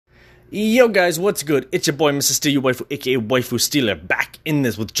Yo guys, what's good? It's your boy Mr. Steal Your Waifu, aka Waifu Stealer, back in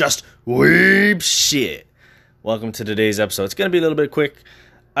this with just weeb shit. Welcome to today's episode. It's gonna be a little bit quick.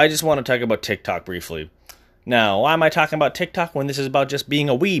 I just want to talk about TikTok briefly. Now, why am I talking about TikTok when this is about just being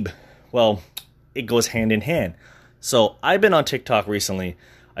a weeb? Well, it goes hand in hand. So, I've been on TikTok recently.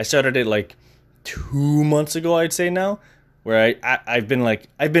 I started it like 2 months ago, I'd say now, where I've been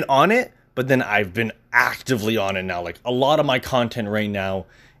on it, but then I've been actively on it now. Like, a lot of my content right now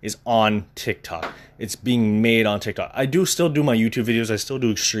is on TikTok. It's being made on TikTok. I do still do my YouTube videos. I still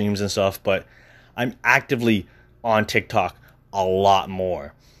do streams and stuff, but I'm actively on TikTok a lot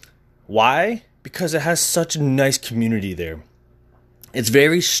more. Why? Because it has such a nice community there. It's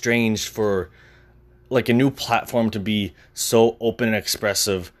very strange for like a new platform to be so open and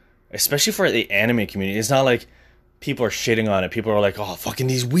expressive, especially for the anime community. It's not like people are shitting on it. People are like, oh, fucking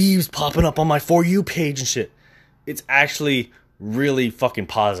these weebs popping up on my For You page and shit. It's actually really fucking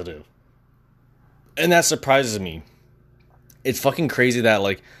positive. And that surprises me. It's fucking crazy that,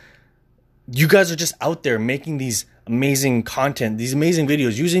 like, you guys are just out there making these amazing content, these amazing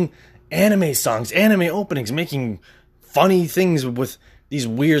videos, using anime songs, anime openings, making funny things with these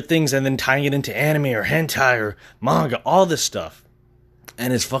weird things, and then tying it into anime or hentai or manga, all this stuff.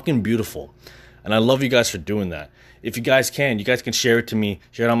 And it's fucking beautiful. And I love you guys for doing that. If you guys can share it to me,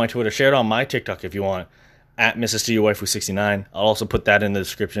 share it on my Twitter, share it on my TikTok if you want, at Mrs. Steal Your Waifu 69. I'll also put that in the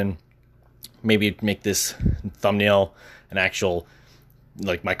description. Maybe make this thumbnail an actual,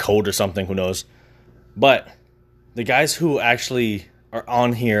 like, my code or something, who knows. But the guys who actually are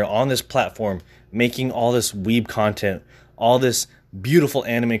on here, on this platform, making all this weeb content, all this beautiful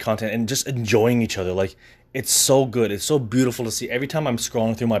anime content, and just enjoying each other, like, it's so good. It's so beautiful to see. Every time I'm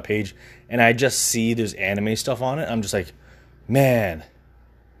scrolling through my page and I just see there's anime stuff on it, I'm just like, man,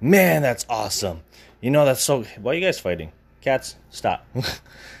 that's awesome. You know, that's so... Why are you guys fighting? Cats, stop.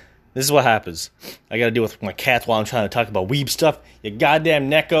 This is what happens. I gotta deal with my cats while I'm trying to talk about weeb stuff. You goddamn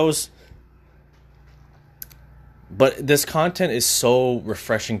neckos. But this content is so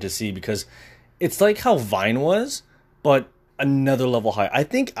refreshing to see because it's like how Vine was, but another level higher.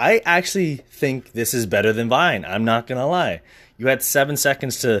 I actually think this is better than Vine. I'm not gonna lie. You had 7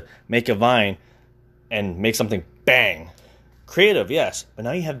 seconds to make a Vine and make something bang. Creative, yes. But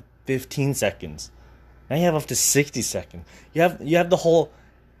now you have 15 seconds. Now you have up to 60 seconds. You have the whole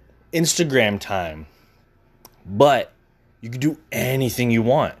Instagram time. But you can do anything you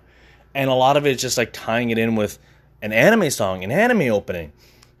want. And a lot of it is just like tying it in with an anime song, an anime opening.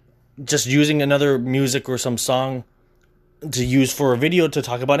 Just using another music or some song to use for a video to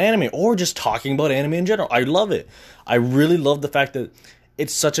talk about anime. Or just talking about anime in general. I love it. I really love the fact that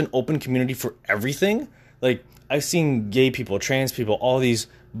it's such an open community for everything. Like, I've seen gay people, trans people, all these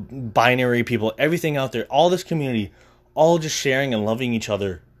binary people, everything out there, all this community, all just sharing and loving each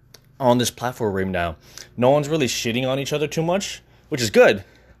other on this platform right now. No one's really shitting on each other too much, which is good.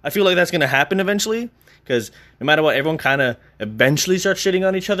 I feel like that's going to happen eventually, because no matter what, everyone kind of eventually starts shitting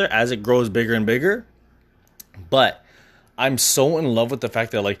on each other as it grows bigger and bigger. But I'm so in love with the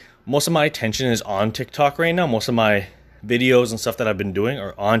fact that, like, most of my attention is on TikTok right now. Most of my videos and stuff that I've been doing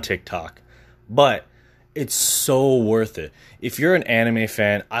are on TikTok. But it's so worth it. If you're an anime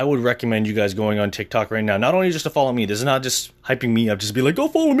fan, I would recommend you guys going on TikTok right now. Not only just to follow me. This is not just hyping me up. Just be like, go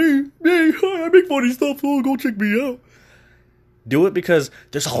follow me. Hey, I make funny stuff. So go check me out. Do it because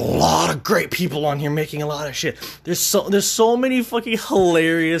there's a lot of great people on here making a lot of shit. There's so many fucking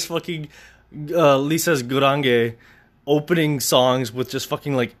hilarious fucking Lisa's Gurange opening songs with just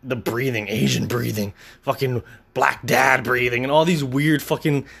fucking, like, the breathing, Asian breathing, fucking Black Dad breathing, and all these weird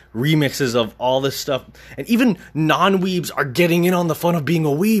fucking remixes of all this stuff. And even non-weebs are getting in on the fun of being a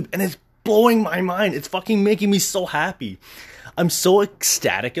weeb, and it's blowing my mind. It's fucking making me so happy. I'm so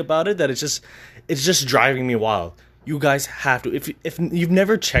ecstatic about it that it's just driving me wild. You guys have to. If you've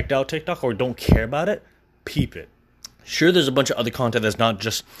never checked out TikTok or don't care about it, peep it. Sure, there's a bunch of other content that's not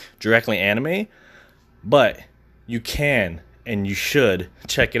just directly anime, but you can and you should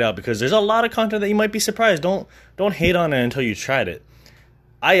check it out because there's a lot of content that you might be surprised. Don't hate on it until you tried it.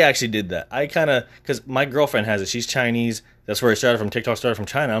 I actually did that. I kind of, because my girlfriend has it. She's Chinese. That's where it started from. TikTok started from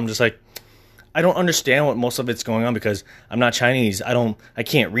China. I'm just like, I don't understand what most of it's going on because I'm not Chinese. I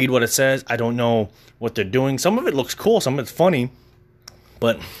can't read what it says. I don't know what they're doing. Some of it looks cool. Some of it's funny,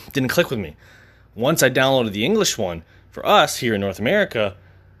 but it didn't click with me. Once I downloaded the English one for us here in North America,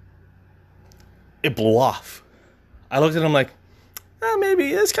 it blew off. I looked at him like, maybe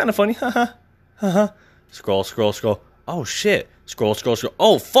it's kind of funny. Scroll. Oh, shit. Scroll.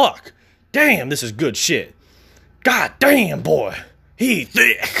 Oh, fuck. Damn, this is good shit. God damn, boy. He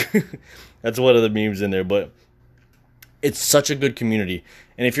thick. That's one of the memes in there, but It's such a good community.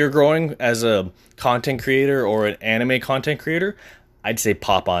 And if you're growing as a content creator or an anime content creator, I'd say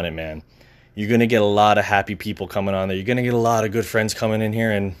pop on it, man. You're going to get a lot of happy people coming on there. You're going to get a lot of good friends coming in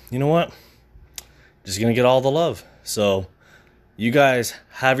here. And you know what? Just going to get all the love. So you guys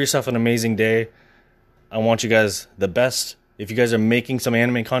have yourself an amazing day. I want you guys the best. If you guys are making some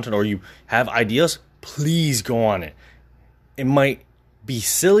anime content or you have ideas, please go on it. It might be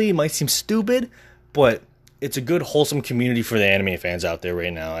silly, it might seem stupid, but it's a good, wholesome community for the anime fans out there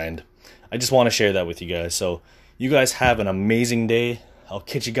right now. And I just want to share that with you guys. So you guys have an amazing day. I'll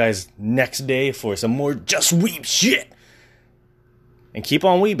catch you guys next day for some more Just Weeb shit. And keep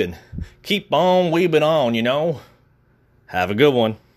on weebing. Keep on weebing on, you know. Have a good one.